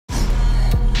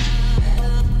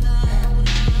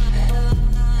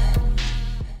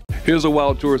Here's a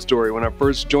wild tour story. When I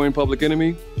first joined Public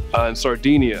Enemy in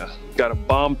Sardinia, got a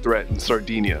bomb threat in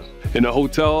Sardinia. In the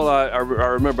hotel, I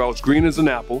remember I was green as an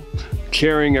apple,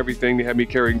 carrying everything. They had me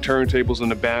carrying turntables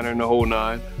and the banner and the whole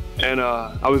nine. And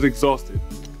I was exhausted.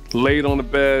 Laid on the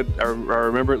bed, I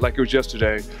remember it like it was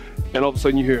yesterday. And all of a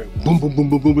sudden you hear, boom, boom, boom,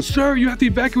 boom, boom. Sir, you have to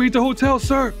evacuate the hotel,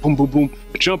 sir. Boom, boom, boom.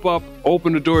 Jump up,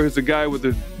 open the door. Here's a guy with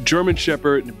a German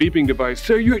Shepherd and a beeping device.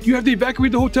 Sir, you have to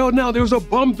evacuate the hotel now. There's a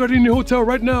bomb threat in the hotel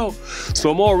right now.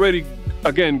 So I'm already,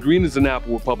 again, green as an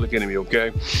apple with Public Enemy,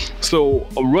 okay? So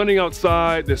I'm running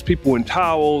outside. There's people in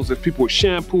towels. There's people with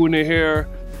shampoo in their hair.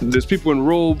 There's people in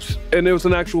robes. And there was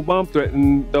an actual bomb threat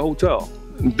in the hotel.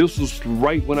 And this was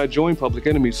right when I joined Public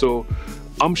Enemy. So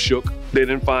I'm shook. They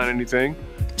didn't find anything.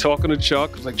 Talking to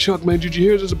Chuck, I was like, Chuck, man, did you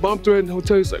hear there's a bomb threat in the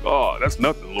hotel? He's like, oh, that's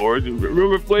nothing, Lord.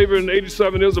 Remember Flavor in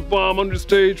 '87, there was a bomb on the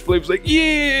stage? Flavor's like,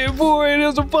 yeah, boy,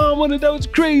 there's a bomb on it. That was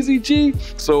crazy, G.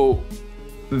 So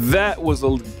that was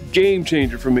a game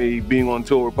changer for me, being on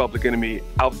tour with Public Enemy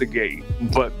out the gate.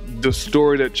 But the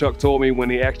story that Chuck told me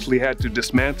when he actually had to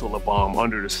dismantle a bomb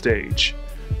under the stage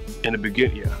in the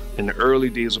beginning, in the early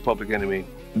days of Public Enemy,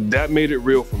 that made it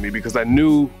real for me because I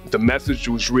knew the message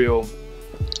was real.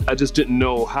 I just didn't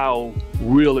know how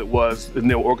real it was, and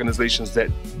there were organizations that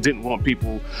didn't want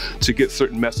people to get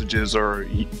certain messages or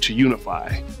to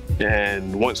unify.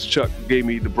 And once Chuck gave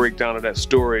me the breakdown of that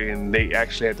story and they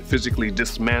actually had to physically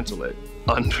dismantle it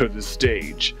under the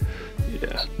stage,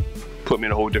 yeah, put me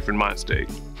in a whole different mind state.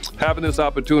 Having this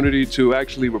opportunity to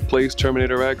actually replace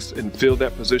Terminator X and fill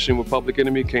that position with Public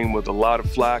Enemy came with a lot of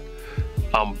flack.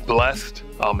 I'm blessed,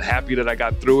 I'm happy that I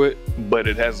got through it, but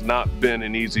it has not been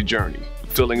an easy journey.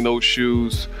 Filling those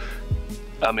shoes,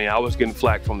 I mean, I was getting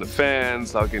flack from the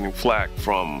fans, I was getting flack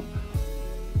from,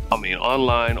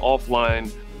 online,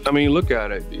 offline. I mean, look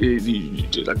at it.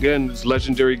 Again, this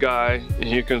legendary guy, and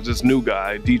here comes this new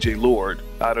guy, DJ Lord,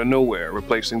 out of nowhere,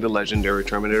 replacing the legendary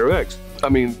Terminator X. I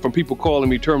mean, from people calling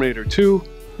me Terminator 2,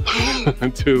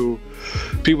 to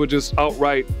people just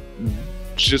outright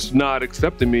just not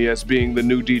accepting me as being the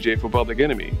new DJ for Public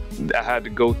Enemy. I had to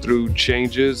go through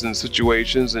changes and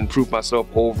situations and prove myself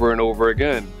over and over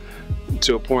again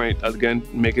to a point, again,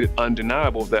 making it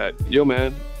undeniable that, yo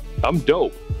man, I'm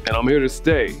dope and I'm here to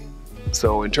stay.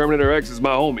 So, and Terminator X is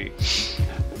my homie.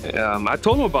 I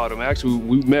told him about him. Actually,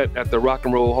 we met at the Rock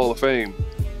and Roll Hall of Fame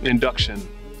induction.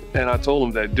 And I told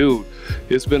him that, dude,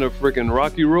 it's been a freaking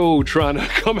rocky road trying to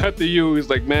come after you. He's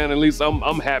like, man, at least I'm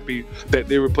happy that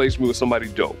they replaced me with somebody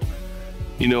dope.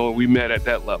 You know, we met at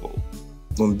that level.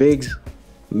 When Biggs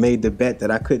made the bet that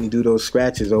I couldn't do those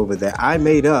scratches over that I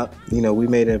made up, you know, we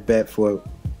made a bet for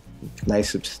a nice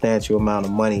substantial amount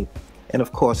of money. And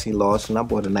of course he lost, and I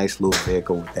bought a nice little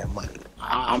vehicle with that money.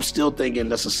 I'm still thinking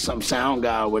that's some sound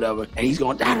guy or whatever, and he's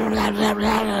going,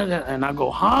 and I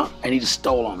go, huh? And he just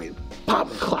stole on me.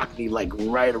 Pop and clocked me like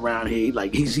right around here.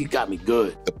 He got me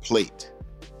good. The plate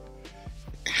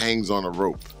hangs on a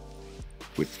rope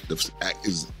with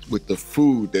the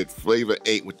food that Flavor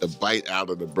ate with the bite out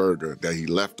of the burger that he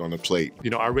left on the plate. You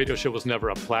know, our radio show was never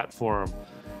a platform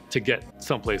to get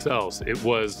someplace else. It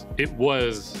was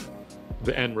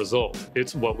the end result.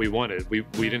 It's what we wanted. We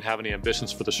didn't have any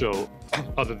ambitions for the show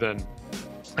other than,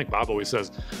 like Bob always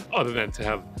says, other than to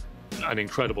have an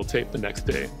incredible tape the next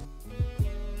day.